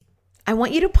I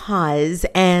want you to pause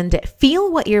and feel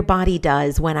what your body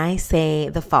does when I say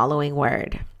the following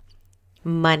word: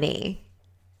 money.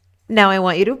 Now I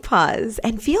want you to pause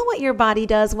and feel what your body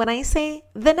does when I say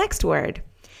the next word: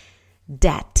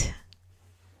 debt.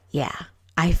 Yeah,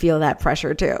 I feel that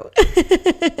pressure too.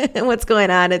 What's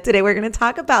going on? Today we're going to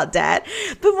talk about debt,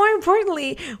 but more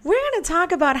importantly, we're going to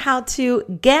talk about how to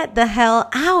get the hell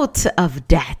out of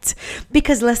debt.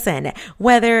 Because listen,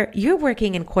 whether you're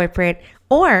working in corporate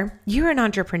or you're an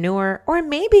entrepreneur, or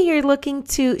maybe you're looking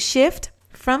to shift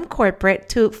from corporate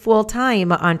to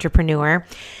full-time entrepreneur,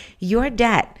 your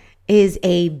debt is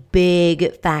a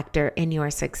big factor in your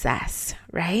success,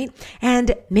 right?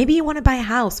 And maybe you want to buy a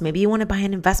house. Maybe you want to buy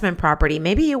an investment property.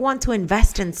 Maybe you want to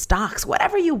invest in stocks.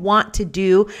 Whatever you want to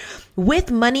do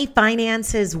with money,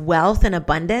 finances, wealth, and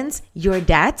abundance, your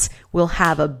debt will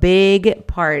have a big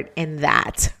part in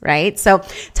that, right? So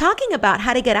talking about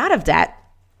how to get out of debt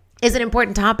is an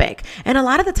important topic. And a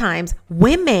lot of the times,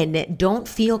 women don't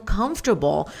feel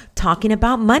comfortable talking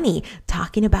about money,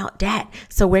 talking about debt.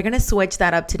 So we're going to switch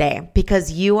that up today,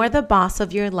 because you are the boss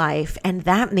of your life. And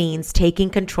that means taking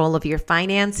control of your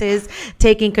finances,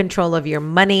 taking control of your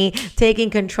money, taking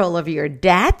control of your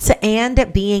debt,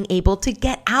 and being able to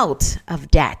get out of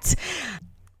debt.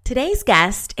 Today's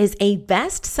guest is a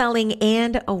best-selling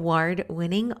and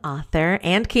award-winning author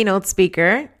and keynote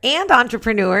speaker and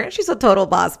entrepreneur. She's a total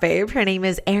boss babe. Her name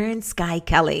is Erin Skye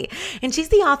Kelly, and she's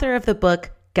the author of the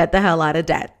book, Get the Hell Out of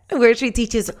Debt, where she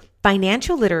teaches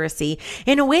financial literacy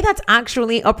in a way that's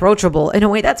actually approachable, in a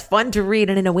way that's fun to read,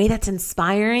 and in a way that's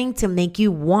inspiring to make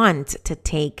you want to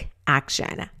take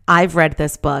action. I've read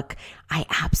this book. I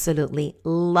absolutely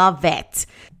love it.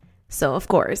 So, of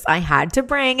course, I had to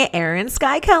bring Erin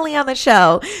Skye Kelly on the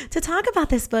show to talk about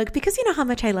this book, because you know how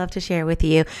much I love to share with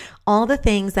you all the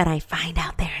things that I find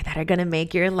out there that are going to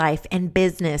make your life and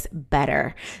business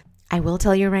better. I will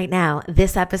tell you right now,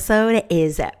 this episode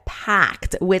is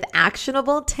packed with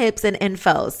actionable tips and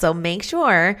info. So make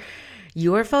sure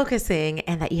you're focusing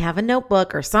and that you have a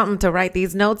notebook or something to write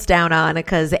these notes down on,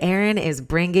 because Erin is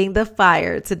bringing the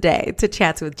fire today to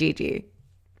Chats with Gigi.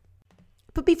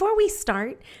 But before we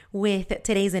start with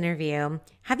today's interview,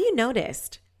 have you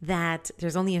noticed that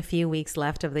there's only a few weeks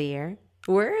left of the year?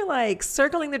 We're like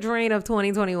circling the drain of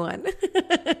 2021.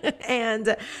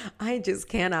 And I just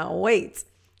cannot wait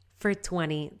for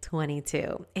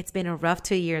 2022. It's been a rough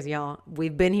 2 years, y'all.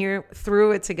 We've been here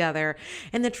through it together.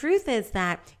 And the truth is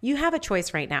that you have a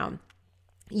choice right now.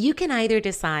 You can either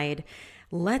decide,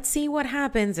 let's see what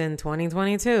happens in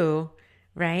 2022,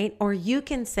 right? Or you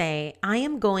can say, I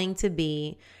am going to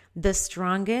be the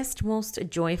strongest, most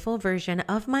joyful version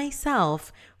of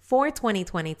myself for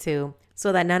 2022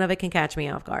 so that none of it can catch me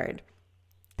off guard.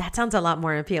 That sounds a lot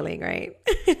more appealing, right?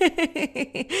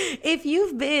 If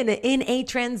you've been in a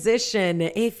transition,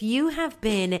 if you have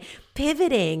been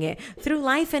pivoting through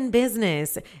life and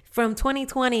business from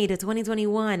 2020 to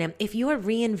 2021, if you are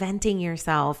reinventing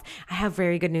yourself, I have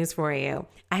very good news for you.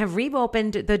 I have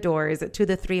reopened the doors to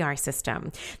the 3R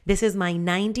system. This is my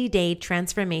 90-day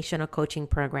transformational coaching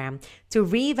program to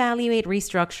reevaluate,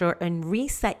 restructure, and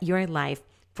reset your life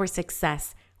for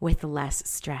success with less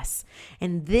stress.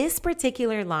 And this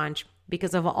particular launch,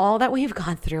 because of all that we've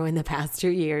gone through in the past 2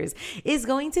 years, is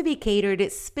going to be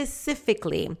catered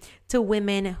specifically to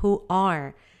women who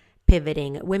are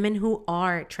pivoting, women who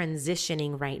are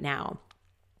transitioning right now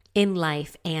in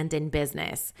life and in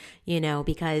business,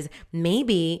 because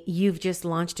maybe you've just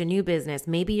launched a new business.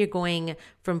 Maybe you're going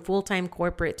from full-time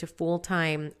corporate to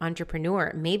full-time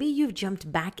entrepreneur. Maybe you've jumped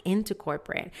back into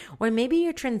corporate, or maybe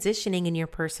you're transitioning in your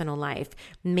personal life.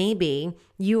 Maybe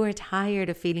you are tired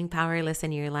of feeling powerless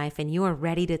in your life and you are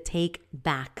ready to take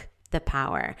back the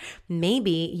power.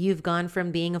 Maybe you've gone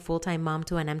from being a full-time mom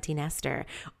to an empty nester,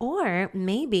 or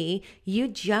maybe you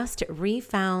just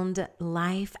refound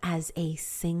life as a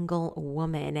single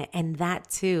woman, and that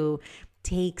too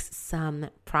takes some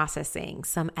processing,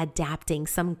 some adapting,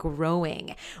 some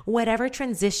growing. Whatever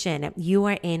transition you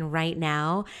are in right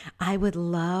now, I would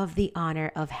love the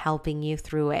honor of helping you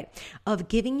through it, of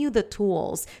giving you the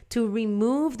tools to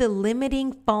remove the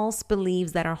limiting false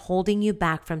beliefs that are holding you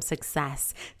back from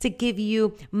success, to give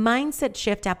you mindset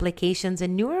shift applications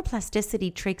and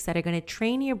neuroplasticity tricks that are going to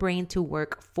train your brain to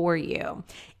work for you.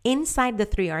 Inside the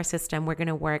 3R system, we're going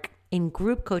to work in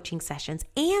group coaching sessions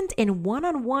and in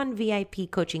one-on-one VIP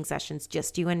coaching sessions,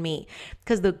 just you and me.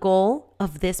 Because the goal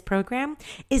of this program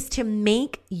is to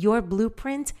make your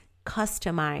blueprint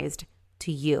customized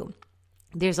to you.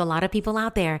 There's a lot of people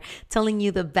out there telling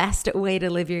you the best way to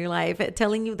live your life,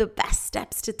 telling you the best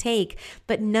steps to take,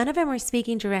 but none of them are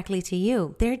speaking directly to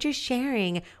you. They're just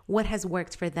sharing what has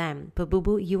worked for them. But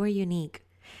boo-boo, you are unique.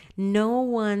 No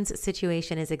one's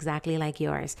situation is exactly like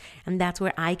yours. And that's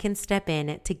where I can step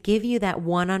in to give you that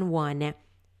one-on-one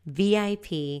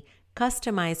VIP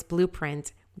customized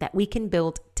blueprint that we can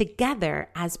build together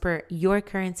as per your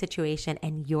current situation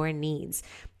and your needs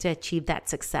to achieve that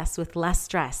success with less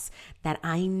stress that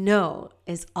I know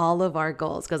is all of our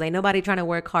goals. Because ain't nobody trying to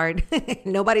work hard,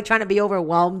 nobody trying to be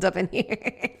overwhelmed up in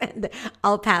here. And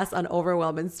I'll pass on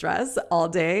overwhelm and stress all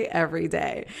day, every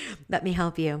day. Let me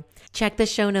help you. Check the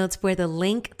show notes for the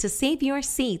link to save your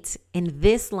seat in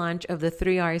this launch of the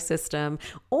 3R system,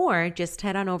 or just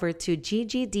head on over to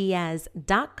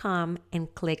gigdiaz.com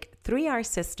and click 3R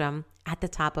system at the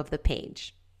top of the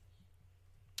page.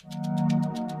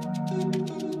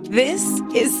 This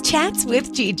is Chats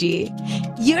with Gigi,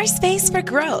 your space for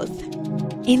growth,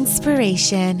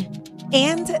 inspiration,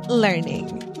 and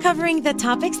learning, covering the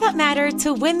topics that matter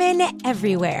to women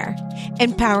everywhere,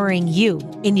 empowering you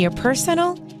in your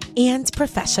personal and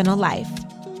professional life.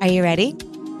 Are you ready?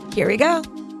 Here we go.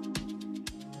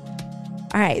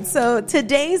 All right, so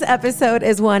today's episode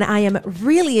is one I am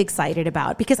really excited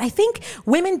about because I think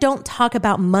women don't talk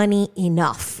about money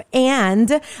enough.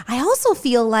 And I also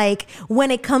feel like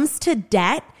when it comes to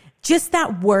debt, just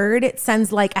that word, it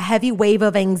sends like a heavy wave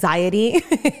of anxiety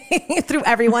through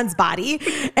everyone's body.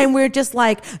 And we're just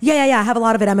like, yeah, I have a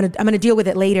lot of it. I'm going to deal with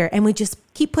it later. And we just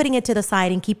keep putting it to the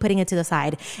side and keep putting it to the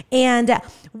side. And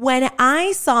when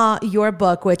I saw your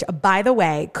book, which by the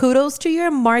way, kudos to your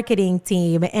marketing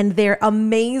team and their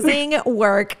amazing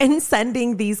work in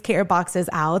sending these care boxes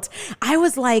out, I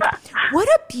was like, what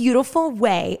a beautiful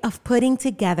way of putting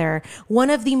together one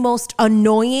of the most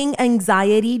annoying,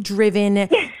 anxiety-driven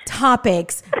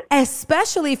topics,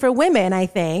 especially for women, I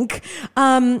think,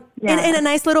 in a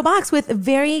nice little box with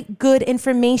very good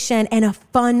information and a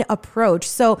fun approach.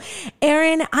 So,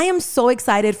 Erin, I am so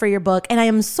excited for your book, and I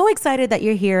am so excited that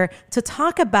you're here to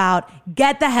talk about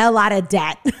get the hell out of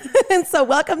debt. And so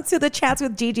welcome to the Chats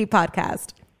with Gigi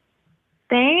podcast.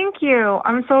 Thank you.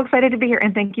 I'm so excited to be here,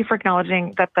 and thank you for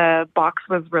acknowledging that the box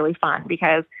was really fun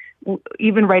because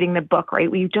even writing the book,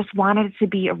 right? We just wanted it to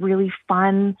be a really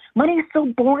fun. Money is so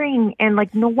boring, and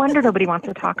like no wonder nobody wants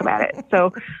to talk about it.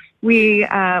 So we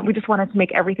just wanted to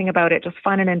make everything about it just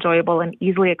fun and enjoyable and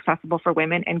easily accessible for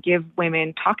women, and give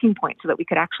women talking points so that we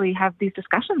could actually have these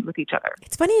discussions with each other.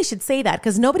 It's funny you should say that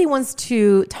because nobody wants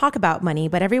to talk about money,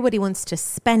 but everybody wants to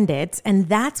spend it. And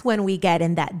that's when we get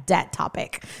in that debt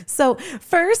topic. So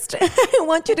first, I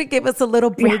want you to give us a little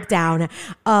breakdown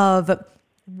of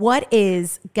what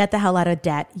is Get the Hell Out of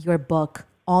Debt, your book,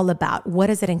 all about? What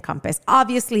does it encompass?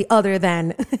 Obviously, other than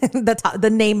the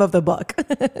name of the book.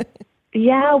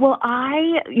 Yeah, well,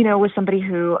 I was somebody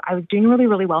who I was doing really,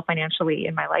 really well financially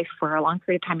in my life for a long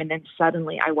period of time. And then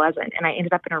suddenly I wasn't. And I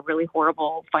ended up in a really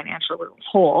horrible financial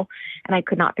hole, and I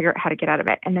could not figure out how to get out of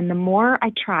it. And then the more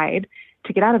I tried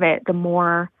to get out of it, the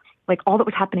more like all that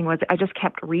was happening was I just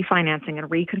kept refinancing and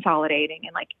reconsolidating,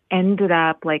 and like ended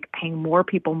up like paying more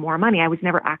people more money. I was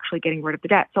never actually getting rid of the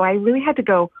debt. So I really had to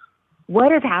go,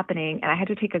 what is happening? And I had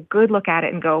to take a good look at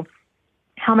it and go,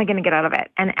 how am I going to get out of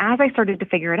it? And as I started to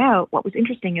figure it out, what was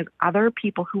interesting is other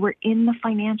people who were in the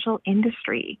financial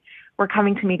industry were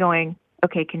coming to me going,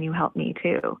 okay, can you help me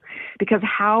too? Because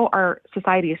how our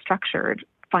society is structured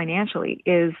financially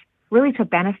is really to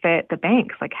benefit the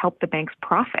banks, like help the banks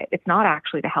profit. It's not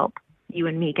actually to help you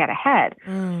and me get ahead.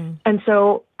 And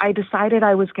so I decided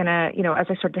I was going to, as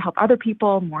I started to help other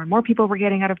people, more and more people were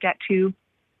getting out of debt too.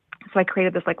 So I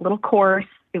created this like little course.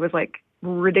 It was like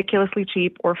ridiculously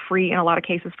cheap or free in a lot of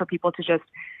cases for people to just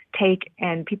take.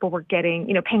 And people were getting,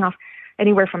 paying off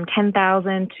anywhere from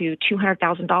 $10,000 to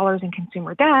 $200,000 in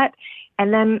consumer debt.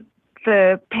 And then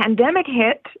the pandemic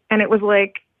hit, and it was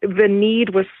like, the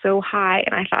need was so high.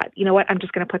 And I thought, you know what, I'm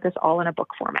just going to put this all in a book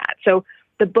format. So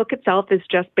the book itself is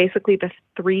just basically the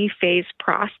 3-phase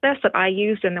process that I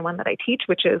used and the one that I teach,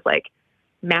 which is like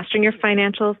mastering your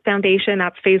financial foundation.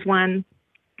 That's phase 1.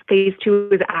 Phase 2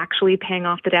 is actually paying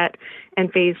off the debt.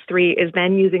 And phase 3 is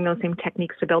then using those same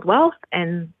techniques to build wealth.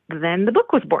 And then the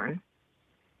book was born.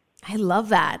 I love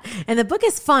that. And the book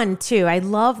is fun too. I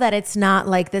love that it's not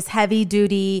like this heavy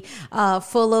duty,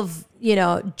 full of,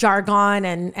 jargon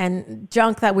and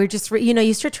junk that we're just,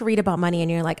 you start to read about money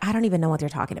and you're like, I don't even know what they're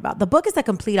talking about. The book is the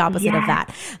complete opposite of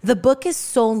that. The book is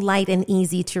so light and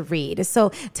easy to read. So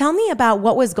tell me about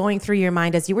what was going through your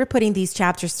mind as you were putting these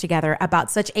chapters together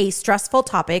about such a stressful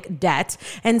topic, debt,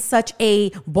 and such a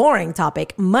boring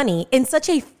topic, money, in such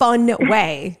a fun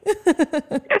way.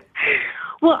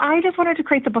 Well, I just wanted to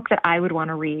create the book that I would want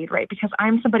to read, right? Because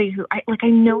I'm somebody who I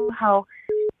know how,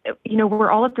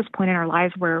 we're all at this point in our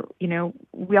lives where,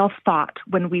 we all thought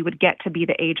when we would get to be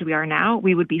the age we are now,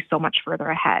 we would be so much further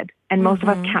ahead. And most of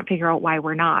us can't figure out why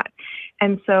we're not.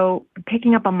 And so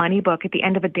picking up a money book at the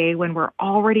end of a day when we're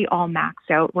already all maxed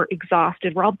out, we're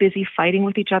exhausted, we're all busy fighting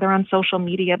with each other on social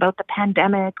media about the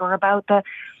pandemic or about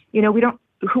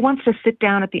who wants to sit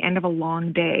down at the end of a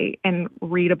long day and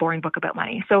read a boring book about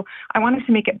money? So I wanted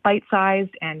to make it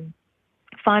bite-sized and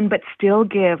fun, but still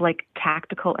give like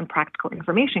tactical and practical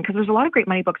information, because there's a lot of great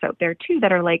money books out there too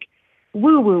that are like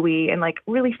woo-woo-y and like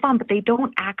really fun, but they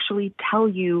don't actually tell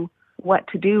you what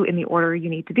to do in the order you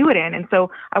need to do it in. And so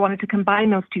I wanted to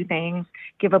combine those two things,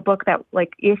 give a book that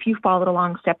like if you followed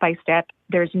along step by step,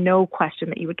 there's no question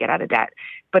that you would get out of debt,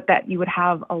 but that you would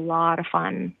have a lot of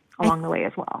fun along the way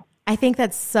as well. I think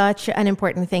that's such an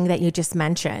important thing that you just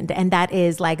mentioned. And that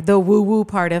is like the woo-woo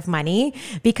part of money,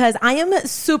 because I am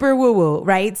super woo-woo,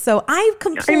 right? So I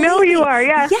know you are,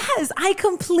 yeah. Yes, I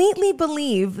completely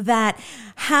believe that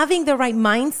having the right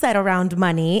mindset around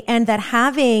money and that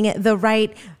having the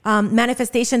right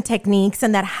manifestation techniques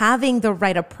and that having the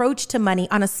right approach to money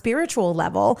on a spiritual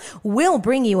level will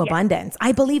bring you abundance.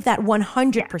 I believe that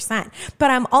 100%.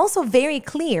 But I'm also very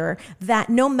clear that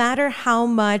no matter how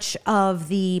much of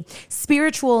the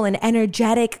spiritual and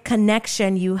energetic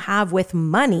connection you have with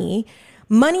money,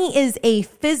 money is a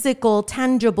physical,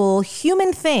 tangible,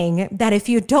 human thing that if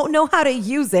you don't know how to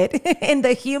use it in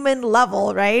the human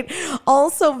level, right?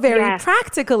 Also very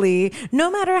practically,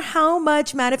 no matter how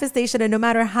much manifestation and no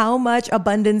matter how much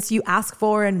abundance you ask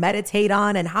for and meditate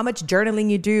on and how much journaling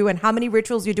you do and how many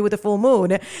rituals you do with the full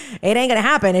moon, it ain't going to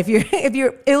happen if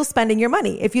you're ill spending your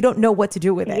money, if you don't know what to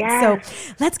do with it. So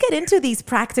let's get into these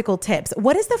practical tips.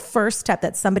 What is the first step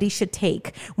that somebody should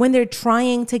take when they're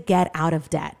trying to get out of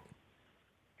debt?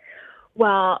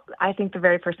 Well, I think the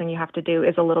very first thing you have to do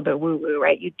is a little bit woo-woo,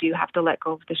 right? You do have to let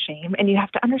go of the shame, and you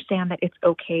have to understand that it's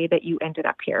okay that you ended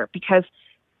up here, because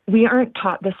we aren't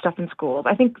taught this stuff in schools.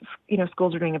 I think,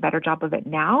 schools are doing a better job of it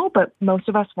now, but most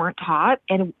of us weren't taught.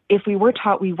 And if we were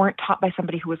taught, we weren't taught by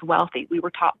somebody who was wealthy. We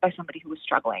were taught by somebody who was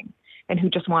struggling and who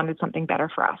just wanted something better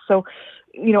for us. So,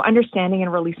 understanding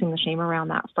and releasing the shame around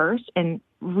that first, and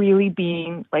really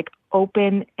being like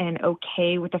open and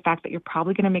okay with the fact that you're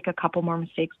probably going to make a couple more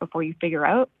mistakes before you figure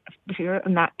out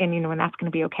and that's going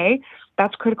to be okay.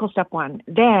 That's critical step one.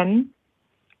 Then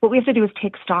what we have to do is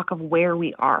take stock of where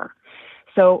we are.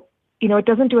 So, it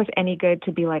doesn't do us any good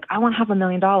to be like, I want to have $1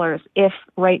 million if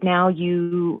right now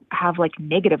you have like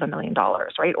negative $1 million,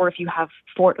 right? Or if you have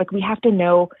we have to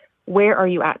know, where are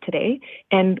you at today?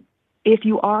 And if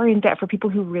you are in debt, for people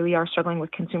who really are struggling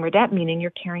with consumer debt, meaning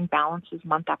you're carrying balances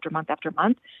month after month after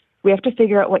month, we have to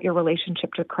figure out what your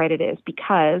relationship to credit is,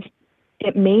 because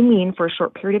it may mean for a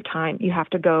short period of time, you have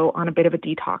to go on a bit of a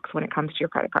detox when it comes to your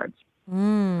credit cards.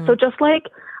 So just like,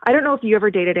 I don't know if you ever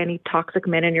dated any toxic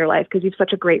men in your life, because you've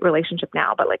such a great relationship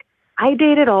now, but like, I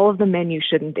dated all of the men you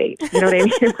shouldn't date. You know what I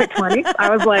mean? In my 20s, I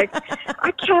was like,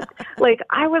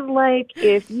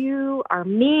 if you are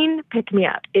mean, pick me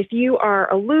up. If you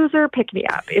are a loser, pick me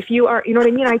up. If you are, you know what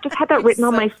I mean? I just had that written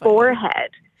on my forehead.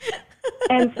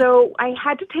 And so I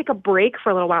had to take a break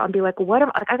for a little while and be like,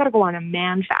 I got to go on a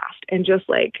man fast and just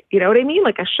like, you know what I mean?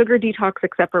 Like a sugar detox,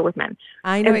 except for with men.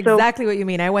 I know exactly what you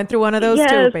mean. I went through one of those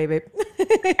too, baby.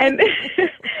 and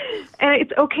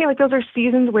it's okay. Like those are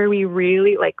seasons where we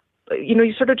really like,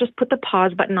 you sort of just put the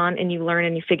pause button on and you learn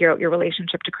and you figure out your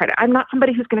relationship to credit. I'm not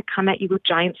somebody who's going to come at you with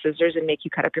giant scissors and make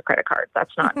you cut up your credit cards.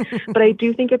 That's not. But I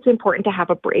do think it's important to have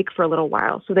a break for a little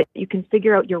while so that you can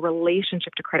figure out your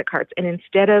relationship to credit cards. And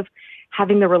instead of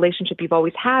having the relationship you've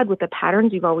always had with the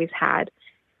patterns you've always had,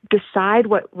 decide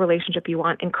what relationship you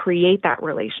want and create that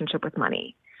relationship with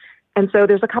money. And so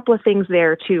there's a couple of things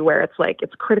there too, where it's like,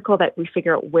 it's critical that we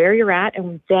figure out where you're at,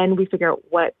 and then we figure out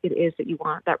what it is that you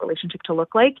want that relationship to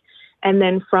look like. And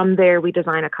then from there, we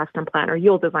design a custom plan, or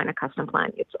you'll design a custom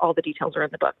plan. It's all the details are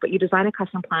in the book, but you design a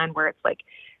custom plan where it's like,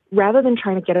 rather than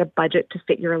trying to get a budget to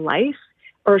fit your life,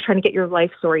 or trying to get your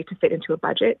life story to fit into a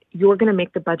budget, you're going to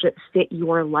make the budget fit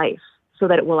your life so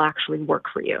that it will actually work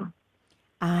for you.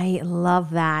 I love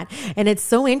that. And it's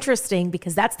so interesting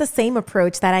because that's the same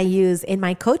approach that I use in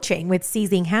my coaching with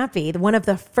Seizing Happy. One of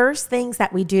the first things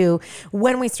that we do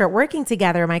when we start working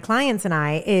together, my clients and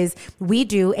I, is we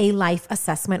do a life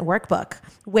assessment workbook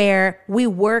where we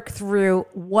work through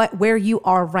where you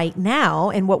are right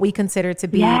now and what we consider to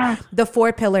be the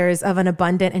 4 pillars of an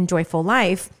abundant and joyful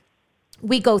life.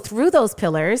 We go through those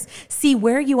pillars, see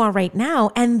where you are right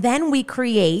now, and then we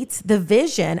create the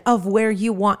vision of where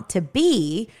you want to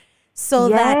be So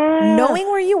that knowing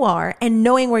where you are and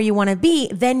knowing where you want to be,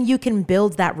 then you can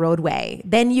build that roadway.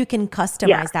 Then you can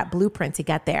customize that blueprint to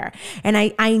get there. And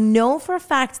I know for a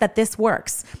fact that this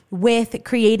works with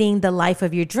creating the life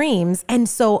of your dreams. And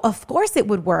so of course it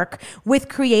would work with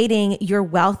creating your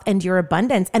wealth and your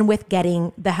abundance and with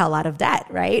getting the hell out of debt,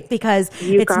 right? Because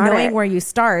it's knowing where you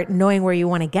start, knowing where you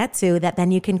want to get to, that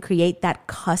then you can create that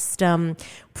custom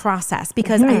process.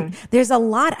 Because there's a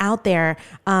lot out there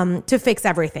to fix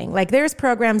everything. Like there's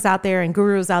programs out there and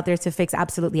gurus out there to fix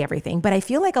absolutely everything. But I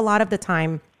feel like a lot of the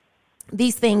time,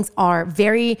 these things are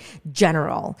very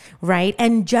general, right?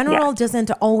 And general doesn't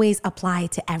always apply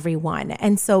to everyone.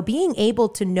 And so being able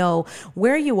to know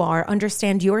where you are,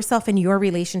 understand yourself and your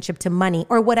relationship to money,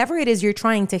 or whatever it is you're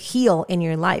trying to heal in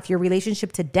your life, your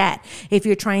relationship to debt, if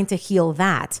you're trying to heal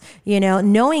that, you know,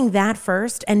 knowing that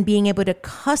first and being able to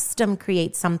custom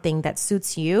create something that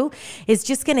suits you is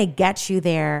just going to get you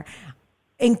there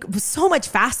so much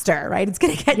faster, right? It's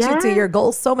going to get you to your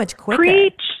goals so much quicker.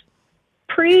 Preach.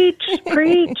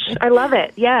 I love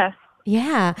it. Yes.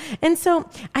 Yeah. And so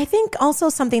I think also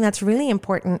something that's really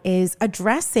important is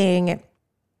addressing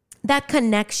that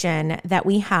connection that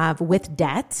we have with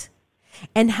debt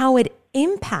and how it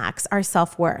impacts our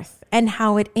self-worth and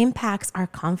how it impacts our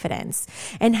confidence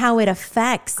and how it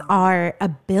affects our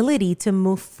ability to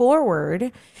move forward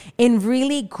in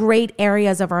really great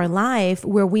areas of our life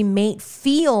where we may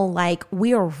feel like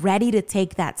we are ready to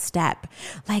take that step.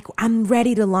 Like, I'm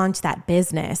ready to launch that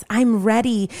business. I'm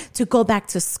ready to go back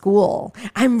to school.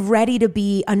 I'm ready to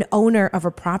be an owner of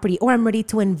a property, or I'm ready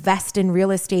to invest in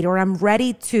real estate, or I'm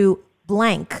ready to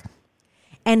blank.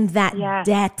 And that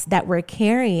debt that we're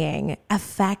carrying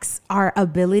affects our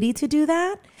ability to do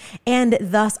that, and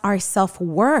thus our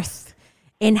self-worth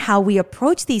in how we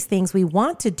approach these things we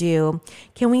want to do.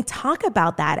 Can we talk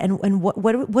about that? And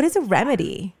what is a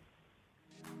remedy?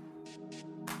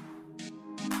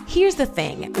 Here's the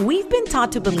thing. We've been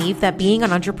taught to believe that being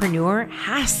an entrepreneur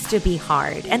has to be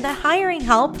hard and that hiring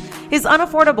help is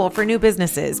unaffordable for new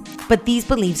businesses. But these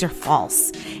beliefs are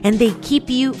false, and they keep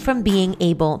you from being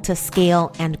able to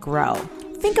scale and grow.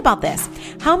 Think about this.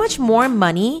 How much more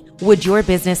money would your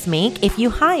business make if you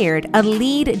hired a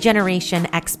lead generation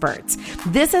expert?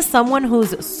 This is someone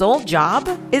whose sole job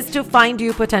is to find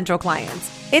you potential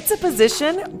clients. It's a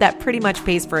position that pretty much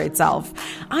pays for itself.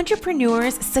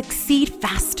 Entrepreneurs succeed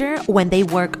faster when they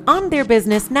work on their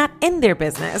business, not in their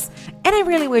business. And I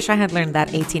really wish I had learned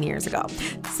that 18 years ago.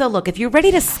 So look, if you're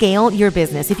ready to scale your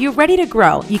business, if you're ready to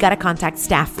grow, you got to contact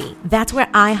Staffy. That's where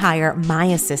I hire my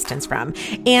assistants from.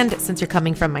 And since you're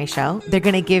coming from my show, they're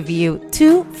going to give you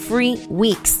 2 free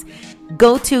weeks.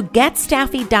 Go to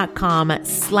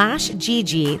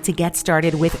getstaffy.com/GG to get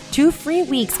started with 2 free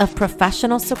weeks of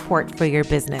professional support for your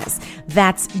business.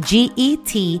 That's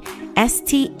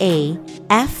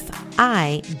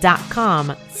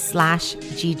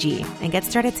getstaffy.com/GG and get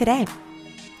started today.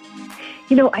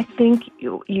 You know, I think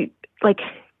you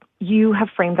have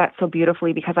framed that so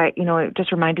beautifully, because it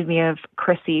just reminded me of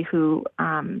Chrissy, who,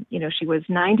 she was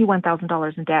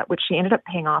 $91,000 in debt, which she ended up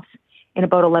paying off in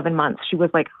about 11 months. She was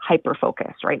like hyper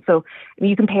focused, right? So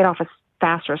you can pay it off as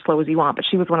fast or as slow as you want, but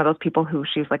she was one of those people who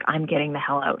she was like, I'm getting the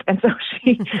hell out. And so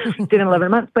she did in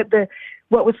 11 months. But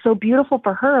what was so beautiful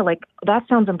for her, like, that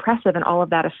sounds impressive, and all of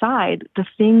that aside, the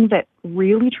thing that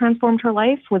really transformed her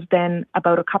life was then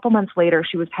about a couple months later,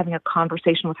 she was having a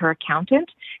conversation with her accountant,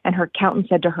 and her accountant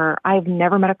said to her, I've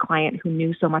never met a client who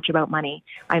knew so much about money.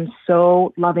 I'm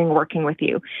so loving working with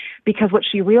you. Because what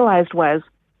she realized was,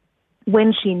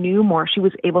 when she knew more, she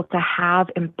was able to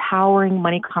have empowering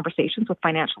money conversations with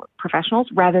financial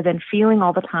professionals rather than feeling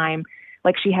all the time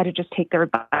like she had to just take their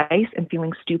advice and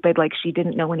feeling stupid, like she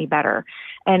didn't know any better.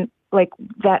 And like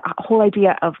that whole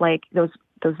idea of like those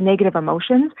negative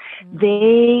emotions,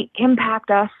 they impact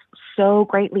us so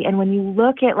greatly. And when you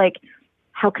look at like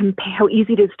how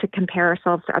easy it is to compare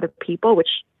ourselves to other people, which,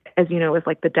 as you know, is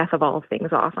like the death of all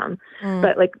things awesome.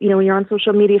 But like, when you're on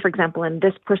social media, for example, and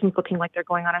this person's looking like they're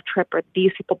going on a trip, or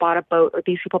these people bought a boat, or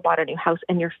these people bought a new house,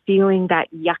 and you're feeling that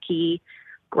yucky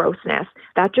grossness,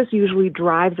 that just usually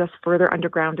drives us further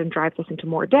underground and drives us into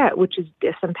more debt, which is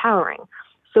disempowering.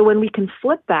 So when we can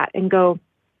flip that and go,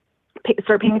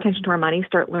 start paying attention to our money,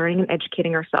 start learning and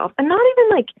educating ourselves, and not even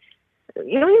like,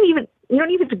 you don't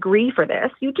need a degree for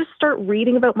this. You just start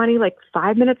reading about money like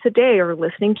 5 minutes a day, or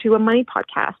listening to a money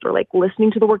podcast, or like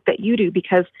listening to the work that you do,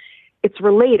 because it's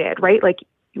related, right? Like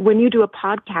when you do a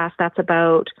podcast that's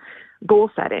about goal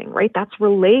setting, right? That's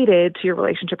related to your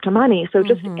relationship to money. So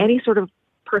just any sort of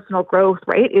personal growth,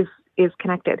 right, is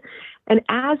connected. And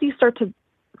as you start to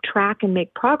track and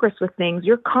make progress with things,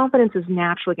 your confidence is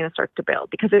naturally going to start to build,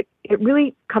 because it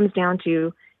really comes down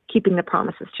to keeping the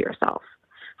promises to yourself.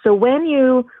 So when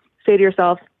you say to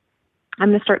yourself, I'm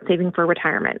going to start saving for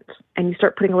retirement, and you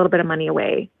start putting a little bit of money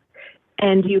away,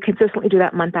 and you consistently do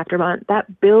that month after month,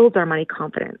 that builds our money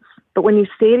confidence. But when you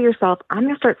say to yourself, I'm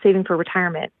going to start saving for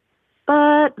retirement,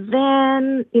 but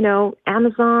then,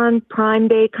 Amazon Prime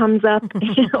Day comes up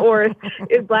or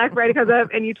if Black Friday comes up,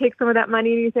 and you take some of that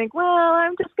money and you think, well,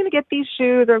 I'm just going to get these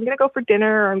shoes, or I'm going to go for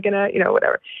dinner, or I'm going to,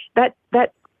 whatever. That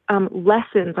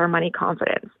lessens our money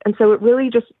confidence. And so it really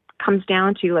just comes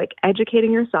down to like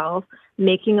educating yourself,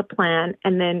 making a plan,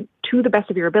 and then to the best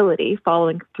of your ability,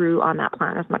 following through on that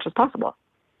plan as much as possible.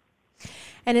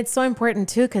 And it's so important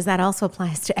too, because that also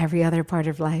applies to every other part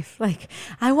of life. Like,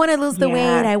 I want to lose the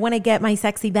weight. I want to get my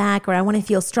sexy back, or I want to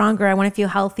feel stronger. I want to feel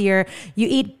healthier. You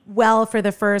eat well for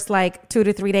the first 2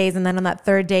 to 3 days. And then on that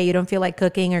third day, you don't feel like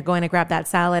cooking or going to grab that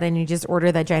salad, and you just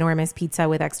order that ginormous pizza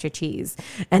with extra cheese.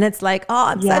 And it's like, oh,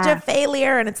 I'm such a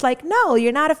failure. And it's like, no,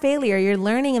 you're not a failure. You're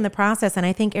learning in the process. And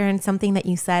I think, Erin, something that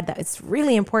you said that is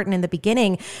really important in the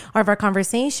beginning of our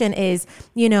conversation is,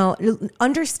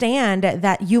 understand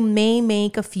that you may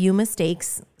make a few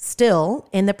mistakes still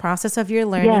in the process of your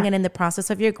learning and in the process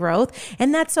of your growth.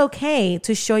 And that's okay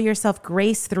to show yourself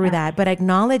grace through that, but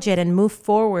acknowledge it and move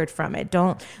forward from it.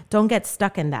 Don't get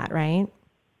stuck in that, right?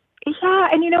 Yeah.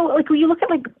 And when you look at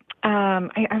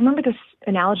I remember this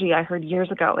analogy I heard years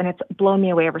ago, and it's blown me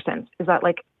away ever since, is that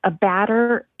a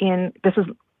batter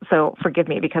so forgive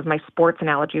me because my sports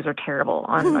analogies are terrible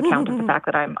on account of the fact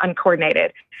that I'm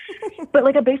uncoordinated.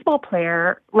 But a baseball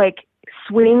player,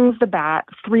 swings the bat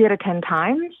 3 out of 10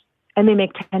 times and they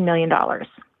make $10 million. You know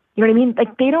what I mean?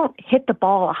 They don't hit the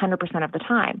ball 100% of the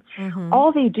time. Mm-hmm.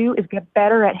 All they do is get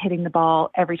better at hitting the ball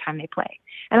every time they play.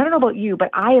 And I don't know about you, but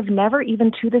I have never,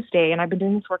 even to this day, and I've been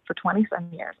doing this work for 20-some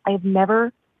years, I have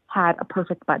never had a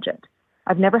perfect budget.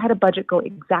 I've never had a budget go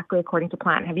exactly according to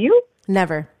plan. Have you?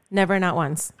 Never, not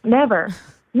once. Never.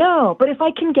 No, but if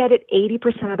I can get it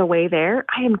 80% of the way there,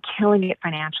 I am killing it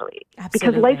financially. Absolutely.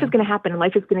 Because life is going to happen and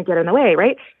life is going to get in the way,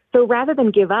 right? So rather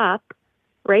than give up,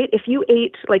 right, if you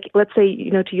ate, let's say,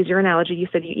 to use your analogy, you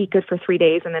said you eat good for 3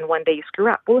 days and then one day you screw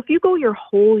up. Well, if you go your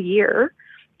whole year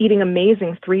eating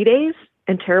amazing 3 days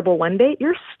and terrible one day,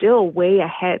 you're still way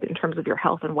ahead in terms of your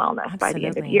health and wellness by the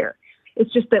end of the year.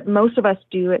 It's just that most of us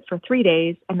do it for 3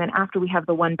 days, and then after we have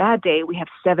the one bad day, we have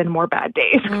 7 more bad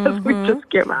days because we just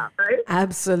give up, right?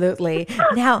 Absolutely.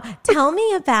 Now, tell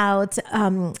me about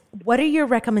what are your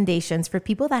recommendations for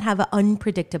people that have an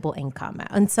unpredictable income?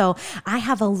 And so I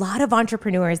have a lot of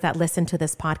entrepreneurs that listen to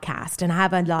this podcast, and I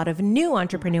have a lot of new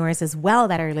entrepreneurs as well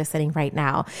that are listening right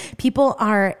now. People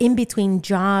are in between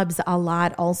jobs a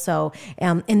lot also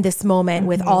in this moment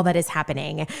with all that is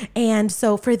happening. And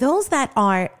so for those that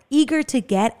are eager to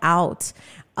get out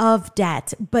of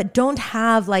debt, but don't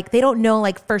have they don't know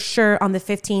for sure on the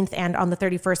 15th and on the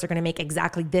 31st they're going to make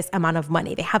exactly this amount of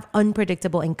money. They have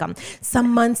unpredictable income.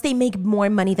 Some months they make more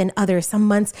money than others. Some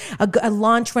months a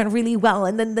launch went really well,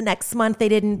 and then the next month they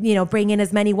didn't, bring in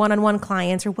as many one-on-one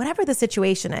clients, or whatever the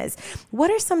situation is. What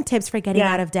are some tips for getting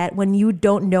out of debt when you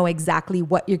don't know exactly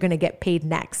what you're going to get paid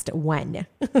next when?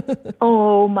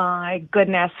 Oh my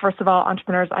goodness. First of all,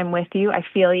 entrepreneurs, I'm with you. I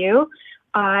feel you.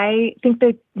 I think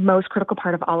the most critical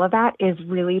part of all of that is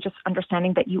really just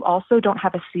understanding that you also don't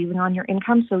have a ceiling on your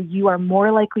income. So you are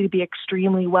more likely to be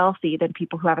extremely wealthy than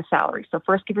people who have a salary. So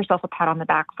first, give yourself a pat on the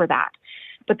back for that.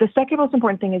 But the second most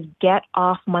important thing is get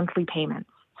off monthly payments.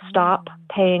 Stop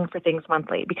paying for things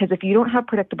monthly, because if you don't have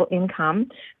predictable income,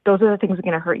 those are the things that are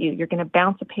going to hurt you. You're going to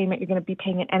bounce a payment. You're going to be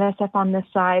paying an NSF on this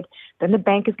side. Then the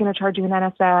bank is going to charge you an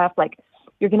NSF.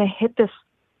 You're going to hit this,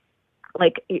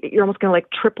 you're almost going to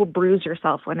triple bruise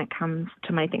yourself when it comes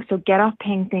to money things. So get off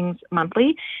paying things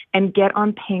monthly and get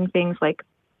on paying things with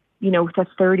a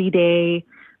 30-day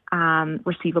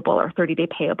receivable or 30-day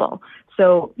payable.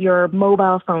 So your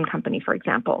mobile phone company, for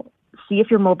example, see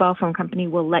if your mobile phone company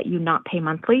will let you not pay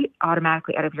monthly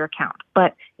automatically out of your account,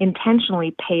 but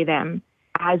intentionally pay them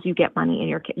as you get money in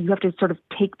your account. You have to sort of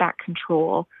take back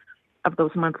control of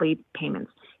those monthly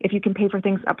payments. If you can pay for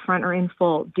things upfront or in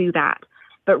full, do that.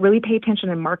 But really pay attention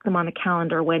and mark them on the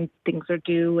calendar when things are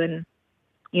due, and,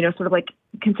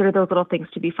 consider those little things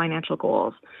to be financial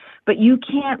goals. But you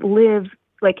can't live,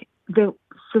 the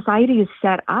society is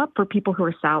set up for people who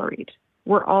are salaried.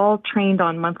 We're all trained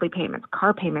on monthly payments.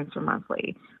 Car payments are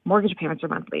monthly. Mortgage payments are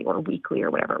monthly or weekly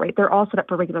or whatever, right? They're all set up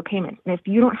for regular payments. And if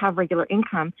you don't have regular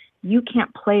income, you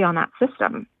can't play on that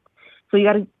system. So you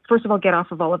got to, first of all, get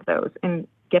off of all of those and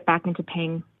get back into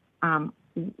paying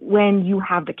when you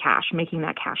have the cash, making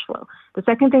that cash flow. The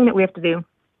second thing that we have to do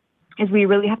is we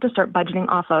really have to start budgeting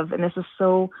off of, and this is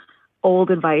so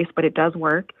old advice, but it does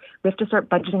work. We have to start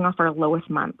budgeting off our lowest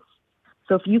months.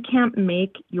 So if you can't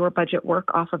make your budget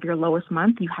work off of your lowest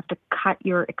month, you have to cut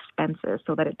your expenses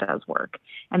so that it does work.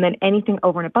 And then anything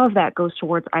over and above that goes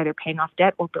towards either paying off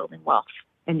debt or building wealth.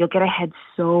 And you'll get ahead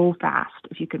so fast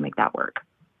if you can make that work.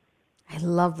 I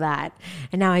love that.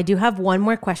 And now I do have one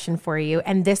more question for you.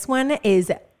 And this one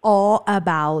is all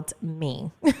about me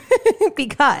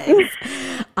because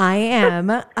I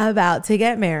am about to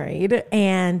get married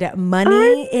and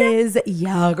money is,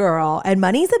 yeah, girl. And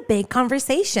money's a big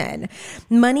conversation.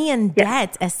 Money and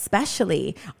debt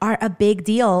especially are a big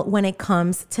deal when it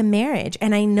comes to marriage.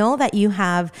 And I know that you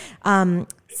have,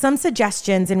 some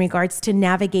suggestions in regards to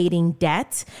navigating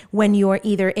debt when you're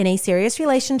either in a serious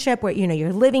relationship where,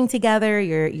 you're living together,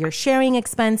 you're sharing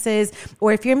expenses,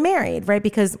 or if you're married, right?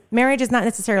 Because marriage is not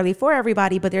necessarily for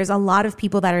everybody, but there's a lot of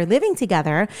people that are living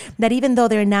together that even though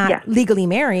they're not legally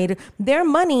married, their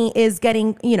money is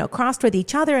getting, crossed with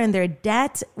each other and their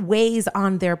debt weighs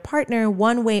on their partner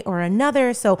one way or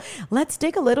another. So let's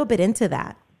dig a little bit into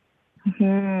that.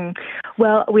 Mm-hmm.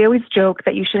 Well, we always joke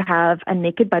that you should have a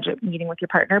naked budget meeting with your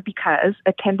partner because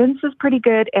attendance is pretty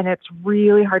good and it's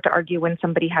really hard to argue when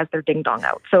somebody has their ding dong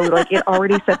out. So it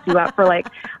already sets you up for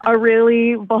a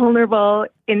really vulnerable,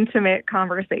 intimate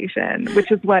conversation,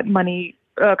 which is what money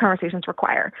conversations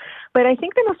require. But I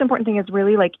think the most important thing is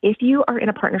really if you are in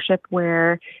a partnership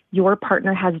where your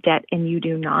partner has debt and you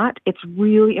do not, it's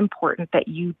really important that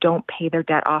you don't pay their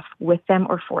debt off with them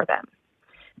or for them,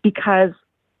 because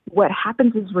what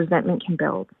happens is resentment can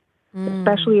build,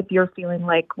 especially if you're feeling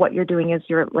like what you're doing is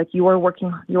you're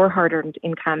working your hard-earned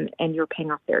income and you're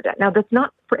paying off their debt. Now, that's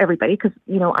not for everybody because,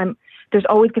 there's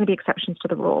always going to be exceptions to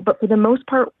the rule. But for the most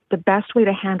part, the best way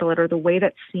to handle it or the way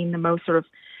that's seen the most sort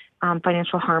of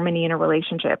financial harmony in a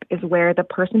relationship is where the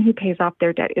person who pays off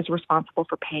their debt is responsible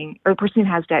for paying, or the person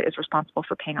who has debt is responsible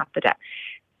for paying off the debt.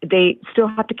 They still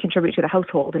have to contribute to the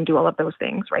household and do all of those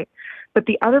things, right? But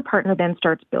the other partner then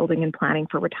starts building and planning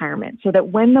for retirement so that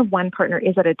when the one partner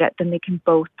is at a debt, then they can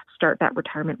both start that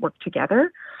retirement work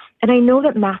together. And I know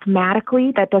that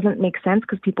mathematically that doesn't make sense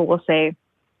because people will say,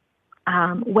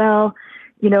 we'll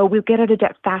get out of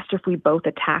debt faster if we both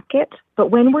attack it. But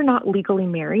when we're not legally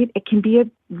married, it can be a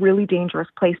really dangerous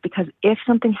place because if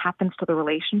something happens to the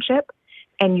relationship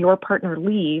and your partner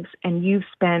leaves and you've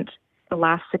spent the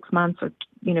last 6 months or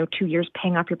 2 years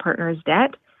paying off your partner's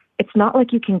debt, it's not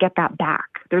like you can get that back.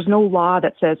 There's no law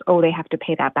that says, they have to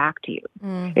pay that back to you.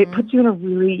 Mm-hmm. It puts you in a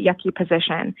really yucky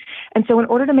position. And so in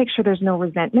order to make sure there's no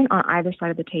resentment on either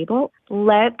side of the table,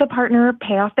 let the partner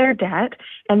pay off their debt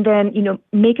and then,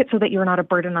 make it so that you're not a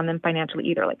burden on them financially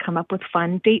either. Come up with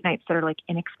fun date nights that are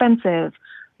inexpensive,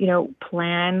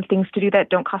 plan things to do that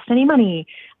don't cost any money,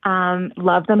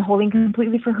 love them wholly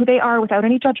completely for who they are without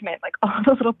any judgment. All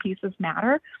those little pieces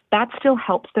matter. That still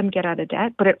helps them get out of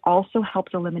debt, but it also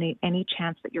helps eliminate any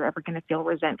chance that you're ever going to feel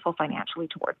resentful financially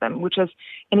towards them, which is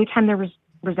anytime there's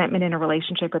resentment in a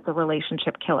relationship, it's a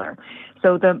relationship killer.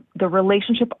 So the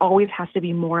relationship always has to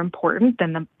be more important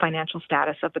than the financial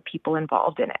status of the people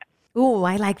involved in it. Ooh,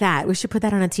 I like that. We should put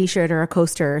that on a t-shirt or a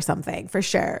coaster or something for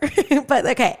sure. But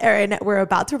okay, Erin, we're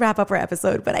about to wrap up our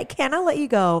episode, but I cannot let you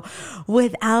go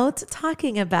without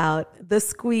talking about the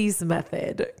squeeze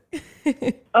method.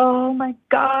 Oh my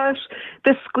gosh,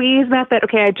 the squeeze method.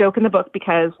 Okay, I joke in the book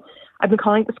because I've been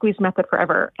calling it the squeeze method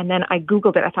forever. And then I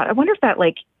Googled it. I thought, I wonder if that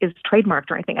is trademarked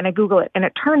or anything. And I Google it. And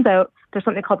it turns out there's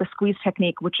something called the squeeze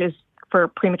technique, which is for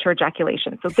premature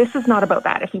ejaculation. So this is not about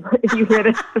that. If you hear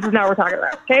this, this is not what we're talking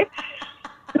about. Okay.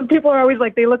 So people are always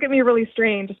they look at me really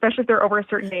strange, especially if they're over a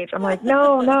certain age. I'm like,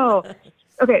 no.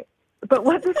 Okay. But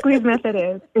what the squeeze method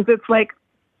is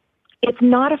it's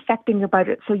not affecting your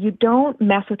budget. So you don't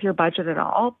mess with your budget at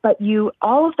all, but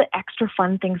all of the extra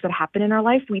fun things that happen in our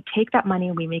life, we take that money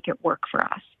and we make it work for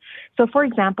us. So for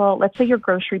example, let's say your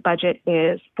grocery budget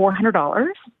is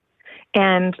 $400.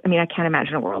 And I can't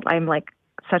imagine a world. I'm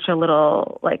such a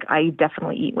little, I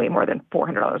definitely eat way more than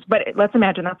 $400, but let's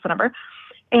imagine that's the number.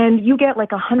 And you get a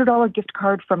 $100 gift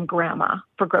card from grandma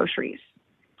for groceries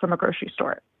from a grocery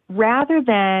store. Rather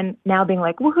than now being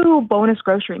woohoo, bonus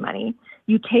grocery money,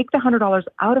 you take the $100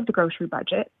 out of the grocery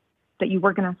budget that you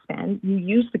were going to spend. You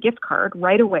use the gift card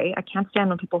right away. I can't stand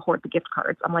when people hoard the gift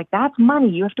cards. I'm like, that's money.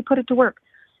 You have to put it to work.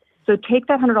 So take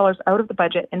that $100 out of the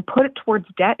budget and put it towards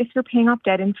debt if you're paying off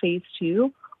debt in phase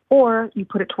 2, or you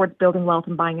put it towards building wealth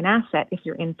and buying an asset if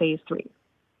you're in phase 3.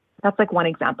 That's one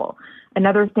example.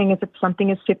 Another thing is if something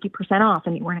is 50% off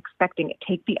and you weren't expecting it,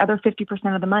 take the other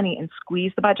 50% of the money and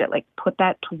squeeze the budget, put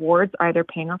that towards either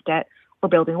paying off debt or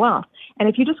building wealth. And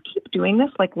if you just keep doing this,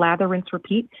 like lather, rinse,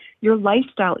 repeat, your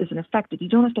lifestyle isn't affected. You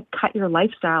don't have to cut your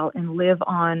lifestyle and live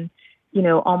on,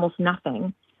 almost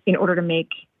nothing in order to make,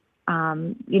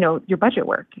 your budget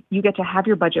work. You get to have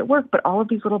your budget work, but all of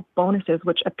these little bonuses,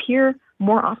 which appear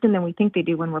more often than we think they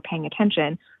do when we're paying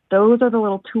attention, those are the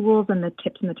little tools and the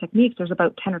tips and the techniques. There's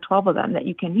about 10 or 12 of them that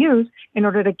you can use in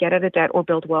order to get out of debt or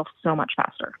build wealth so much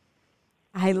faster.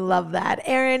 I love that.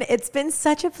 Erin, it's been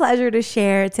such a pleasure to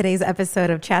share today's episode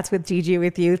of Chats with Gigi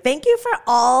with you. Thank you for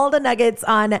all the nuggets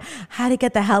on how to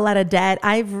get the hell out of debt.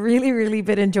 I've really, really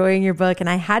been enjoying your book, and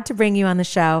I had to bring you on the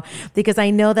show because I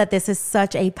know that this is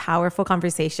such a powerful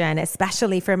conversation,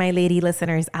 especially for my lady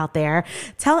listeners out there.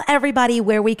 Tell everybody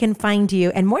where we can find you,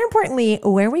 and more importantly,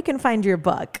 where we can find your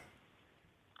book.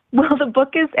 Well, the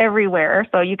book is everywhere,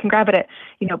 so you can grab it at,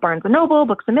 Barnes & Noble,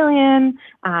 Books A Million.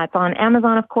 It's on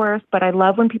Amazon, of course, but I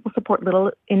love when people support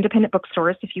little independent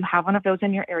bookstores. If you have one of those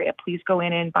in your area, please go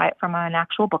in and buy it from an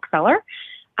actual bookseller.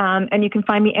 And you can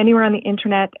find me anywhere on the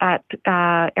internet at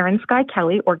Erin Skye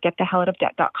Kelly or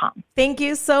getthehelloutofdebt.com. Thank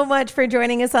you so much for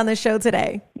joining us on the show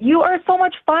today. You are so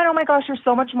much fun. Oh my gosh, you're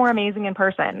so much more amazing in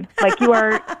person. Like you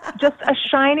are just a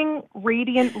shining,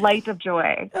 radiant light of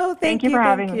joy. Oh, thank you for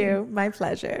having me. My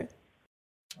pleasure.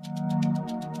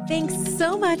 Thanks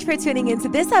so much for tuning into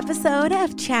this episode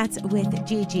of Chats with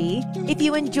Gigi. If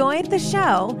you enjoyed the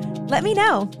show, let me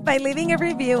know by leaving a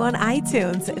review on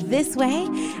iTunes. This way,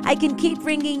 I can keep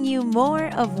bringing you more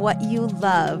of what you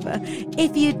love.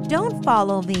 If you don't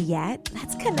follow me yet,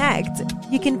 let's connect.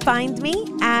 You can find me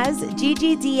as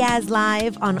Gigi Diaz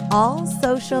Live on all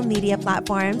social media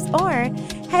platforms or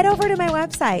head over to my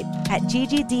website at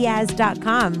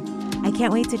gigidiaz.com. I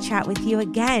can't wait to chat with you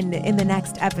again in the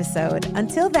next episode.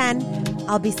 Until then,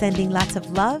 I'll be sending lots of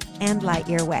love and light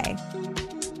your way.